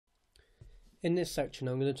In this section,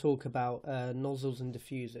 I'm going to talk about nozzles and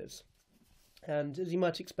diffusers. And as you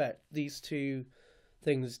might expect, these two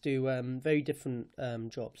things do very different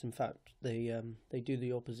jobs. In fact, they do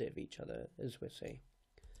the opposite of each other, as we'll see.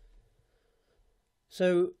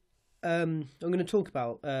 So I'm going to talk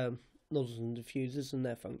about nozzles and diffusers and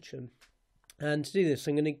their function. And to do this,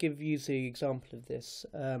 I'm going to give you the example of this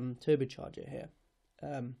turbocharger here.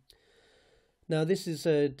 Now this is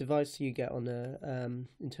a device you get on an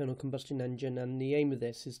internal combustion engine, and the aim of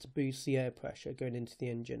this is to boost the air pressure going into the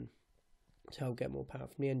engine to help get more power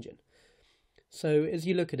from the engine. So as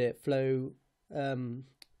you look at it, the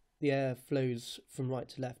air flows from right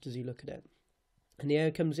to left as you look at it, and the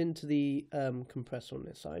air comes into the compressor on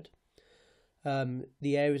this side.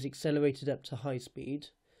 The air is accelerated up to high speed,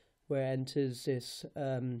 where it enters this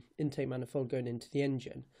intake manifold going into the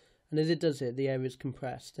engine. And as it does it, the air is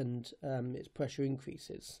compressed and its pressure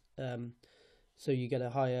increases. So you get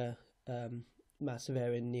a higher mass of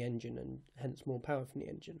air in the engine and hence more power from the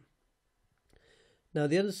engine. Now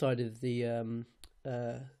the other side of the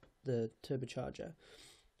turbocharger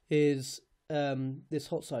is this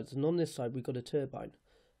hot side. And on this side we've got a turbine.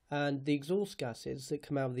 And the exhaust gases that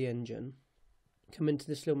come out of the engine come into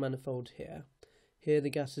this little manifold here. Here the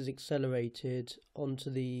gas is accelerated onto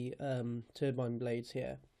the turbine blades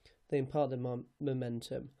here. They impart the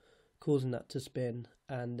momentum, causing that to spin,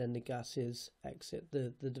 and then the gases exit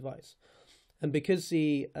the device. And because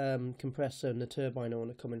the compressor and the turbine are on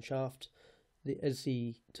a common shaft, as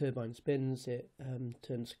the turbine spins, it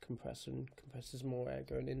turns the compressor and compresses more air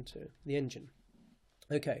going into the engine.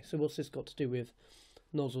 Okay, so what's this got to do with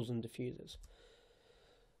nozzles and diffusers?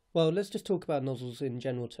 Well, let's just talk about nozzles in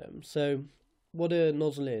general terms. So what a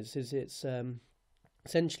nozzle is it's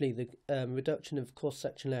essentially the reduction of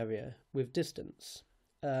cross-sectional area with distance,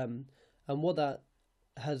 and what that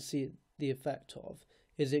has the effect of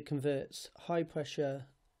is it converts high pressure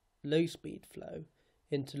low speed flow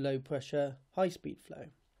into low pressure high speed flow.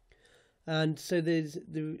 And so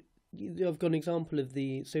I've got an example of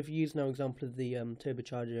so if you use now example of the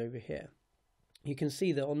turbocharger over here, you can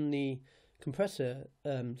see that on the compressor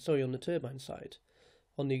on the turbine side,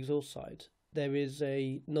 on the exhaust side, there is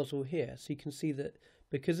a nozzle here. So you can see that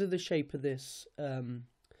because of the shape of this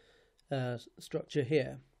structure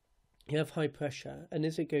here, you have high pressure, and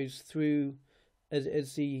as it goes through,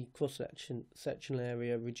 as the cross-sectional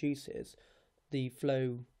area reduces, the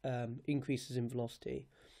flow increases in velocity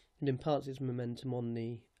and imparts its momentum on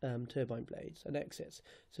the turbine blades and exits.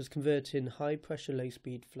 So it's converting high pressure low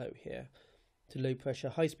speed flow here to low pressure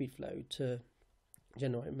high speed flow to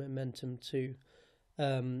generate momentum to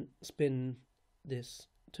spin this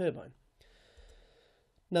turbine.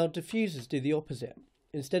 Now diffusers do the opposite.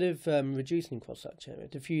 Instead of reducing cross-sectional area,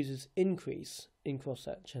 diffusers increase in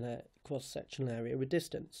cross-sectional area with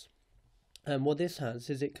distance. And what this has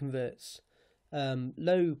is it converts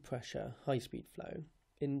low pressure high speed flow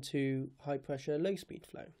into high pressure low speed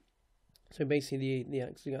flow. So basically the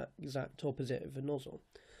exact opposite of a nozzle.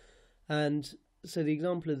 And so the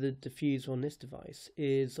example of the diffuser on this device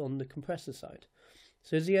is on the compressor side.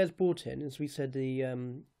 So as the air is brought in, as we said,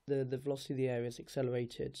 the velocity of the air is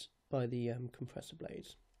accelerated by the compressor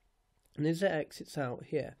blades. And as it exits out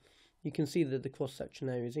here, you can see that the cross-section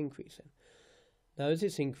area is increasing. Now as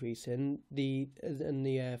it's increasing, the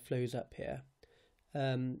air flows up here.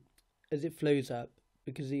 As it flows up,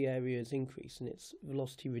 because the area is increasing, its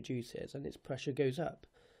velocity reduces and its pressure goes up.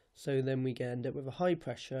 So then we end up with a high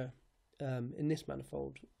pressure in this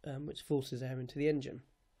manifold, which forces air into the engine.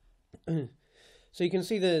 So you can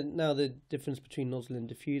see now the difference between nozzle and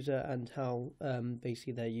diffuser and how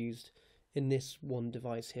basically they're used in this one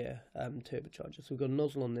device here, turbocharger. So we've got a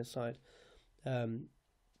nozzle on this side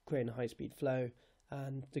creating a high speed flow,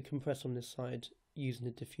 and the compressor on this side using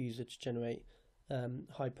a diffuser to generate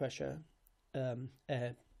high pressure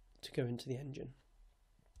air to go into the engine.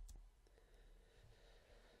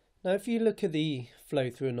 Now if you look at the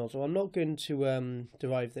flow through a nozzle, I'm not going to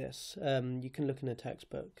derive this. You can look in a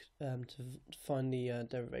textbook to find the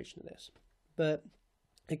derivation of this. But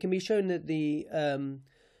it can be shown that the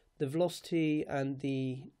velocity and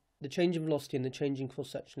the change in velocity and the change in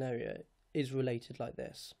cross-section area is related like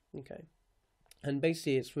this. Okay, and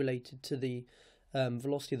basically it's related to the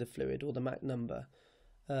velocity of the fluid, or the Mach number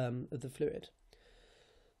of the fluid.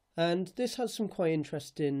 And this has some quite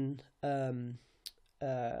interesting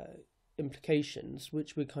implications,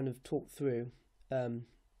 which we kind of talked through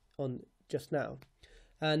on just now.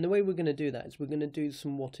 And the way we're going to do that is we're going to do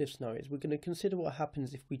some what-if scenarios. We're going to consider what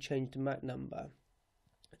happens if we change the Mach number,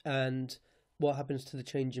 and what happens to the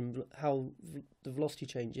change in how the velocity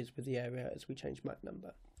changes with the area as we change Mach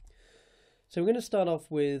number. So we're going to start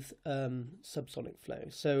off with subsonic flow,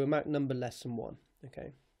 so a Mach number less than 1.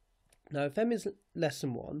 Okay. Now if m is less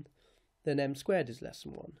than 1, then m squared is less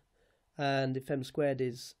than 1. And if m squared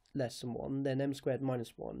is less than 1, then m squared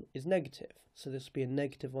minus 1 is negative. So this will be a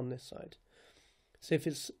negative on this side. So if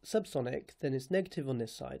it's subsonic, then it's negative on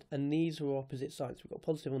this side, and these are opposite sides. We've got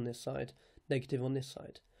positive on this side, negative on this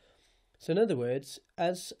side. So in other words,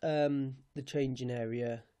 as the change in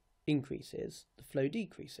area increases, the flow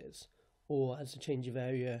decreases. Or as the change of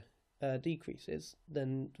area decreases,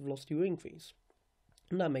 then the velocity will increase.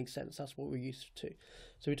 And that makes sense, that's what we're used to.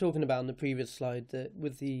 So we're talking about in the previous slide that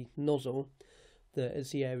with the nozzle, that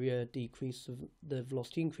as the area decreases, the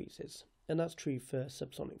velocity increases. And that's true for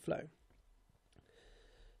subsonic flow.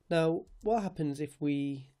 Now, what happens if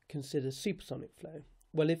we consider supersonic flow?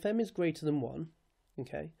 Well, if m is greater than 1,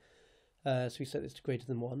 okay, so we set this to greater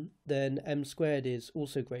than 1, then m squared is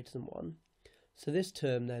also greater than 1. So this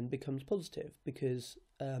term then becomes positive because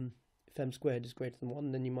if m squared is greater than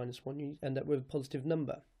 1, then you minus 1, you end up with a positive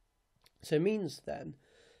number. So it means then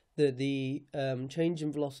that the change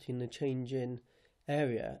in velocity and the change in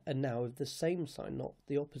area are now of the same sign, not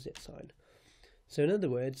the opposite sign. So in other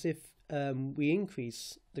words, if we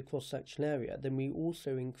increase the cross-sectional area, then we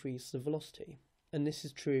also increase the velocity. And this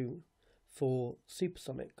is true for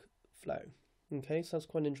supersonic flow. Okay, so that's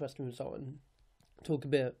quite an interesting result, and talk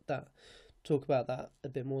about that a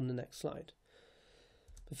bit more in the next slide.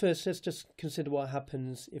 But first, let's just consider what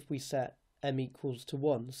happens if we set m equals to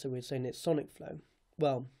 1. So we're saying it's sonic flow.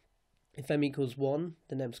 Well, if m equals 1,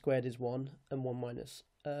 then m squared is 1, and 1 minus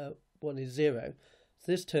 1 is 0.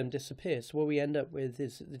 So this term disappears. So what we end up with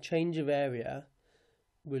is that the change of area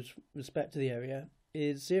with respect to the area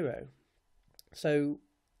is 0. So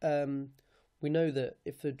we know that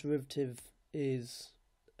if the derivative is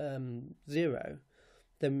 0,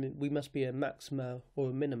 then we must be a maxima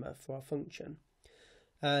or a minima for our function.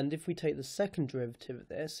 And if we take the second derivative of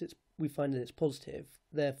this, we find that it's positive.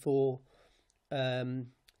 Therefore,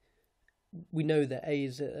 we know that a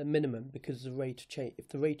is a minimum because the rate of change. If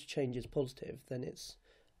the rate of change is positive, then it's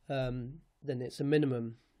a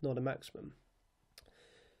minimum, not a maximum.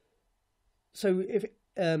 So if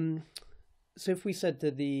we said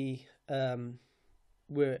that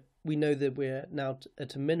we know that we're now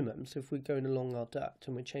at a minimum, so if we're going along our duct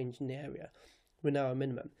and we're changing the area, we're now a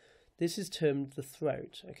minimum. This is termed the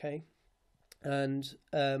throat, okay? And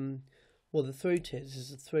what the throat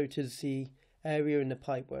is the area in the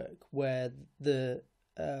pipework where the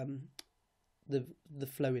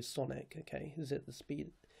flow is sonic, okay? Is it the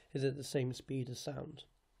same speed as sound?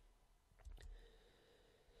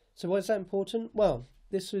 So why is that important? Well,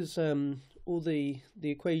 this was all the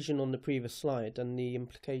equation on the previous slide and the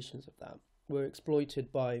implications of that were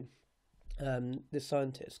exploited by this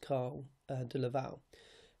scientist, Carl de Laval.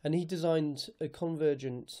 And he designed a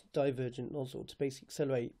convergent divergent nozzle to basically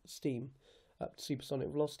accelerate steam up to supersonic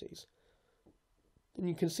velocities. And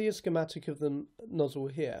you can see a schematic of the nozzle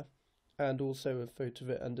here, and also a photo of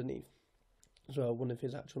it underneath as well, one of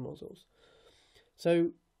his actual nozzles.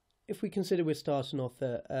 So if we consider we're starting off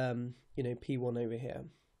at P1 over here,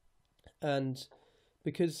 and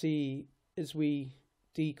because as we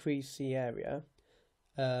decrease the area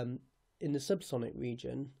in the subsonic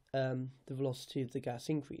region, the velocity of the gas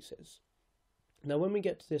increases. Now when we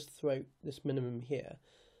get to this throat, this minimum here,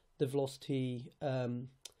 the velocity, the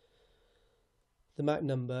Mach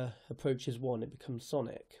number approaches 1, it becomes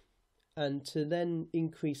sonic. And to then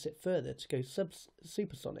increase it further, to go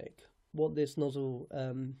supersonic, what this nozzle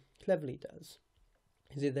cleverly does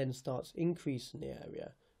is it then starts increasing the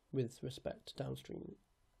area with respect to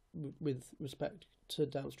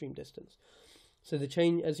downstream distance. So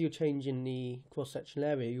as you're changing the cross-sectional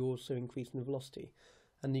area, you're also increasing the velocity,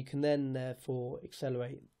 and you can then therefore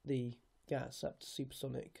accelerate the gas up to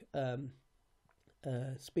supersonic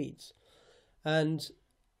speeds. And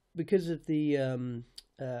because of the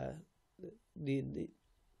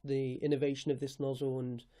innovation of this nozzle,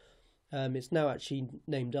 and it's now actually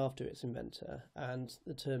named after its inventor, and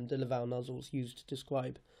the term de Laval nozzle is used to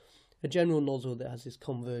describe a general nozzle that has this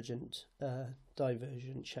convergent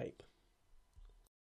divergent shape.